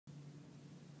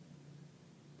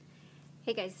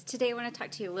Hey guys, today I want to talk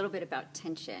to you a little bit about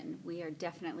tension. We are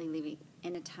definitely living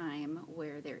in a time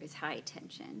where there is high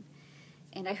tension.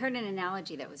 And I heard an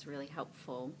analogy that was really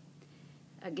helpful.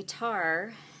 A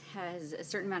guitar has a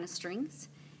certain amount of strings,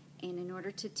 and in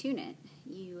order to tune it,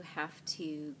 you have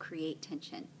to create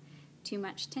tension. Too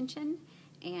much tension,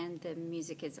 and the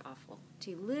music is awful.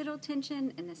 Too little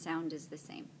tension, and the sound is the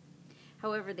same.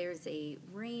 However, there's a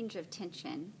range of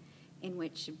tension in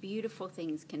which beautiful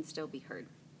things can still be heard.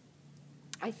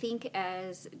 I think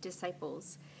as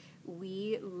disciples,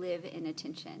 we live in a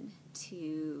tension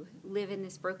to live in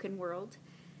this broken world,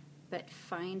 but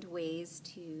find ways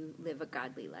to live a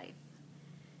godly life.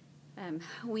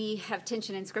 We have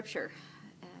tension in Scripture.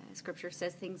 Scripture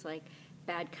says things like,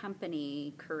 bad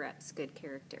company corrupts good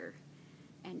character.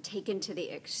 And taken to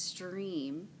the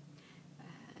extreme,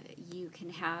 you can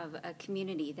have a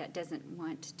community that doesn't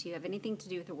want to have anything to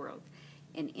do with the world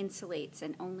and insulates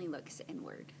and only looks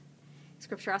inward.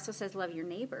 Scripture also says love your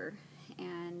neighbor,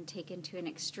 and taken to an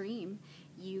extreme,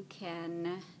 you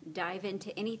can dive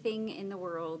into anything in the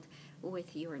world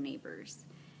with your neighbors.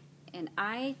 And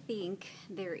I think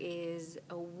there is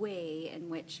a way in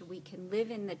which we can live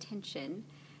in the tension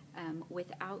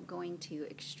without going to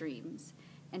extremes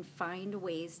and find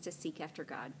ways to seek after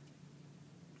God.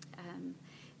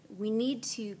 We need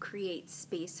to create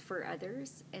space for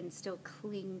others and still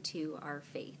cling to our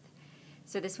faith.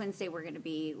 So this Wednesday, we're going to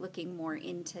be looking more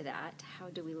into that. How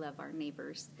do we love our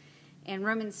neighbors? And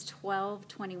Romans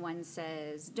 12:21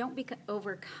 says, don't be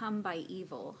overcome by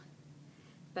evil,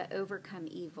 but overcome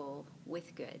evil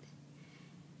with good.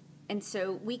 And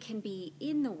so we can be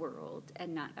in the world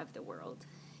and not of the world.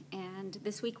 And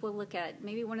this week, we'll look at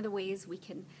maybe one of the ways we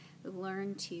can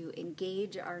learn to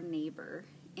engage our neighbor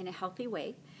in a healthy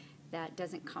way that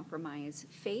doesn't compromise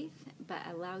faith, but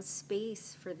allows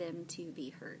space for them to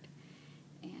be heard.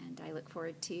 And I look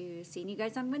forward to seeing you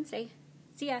guys on Wednesday.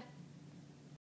 See ya.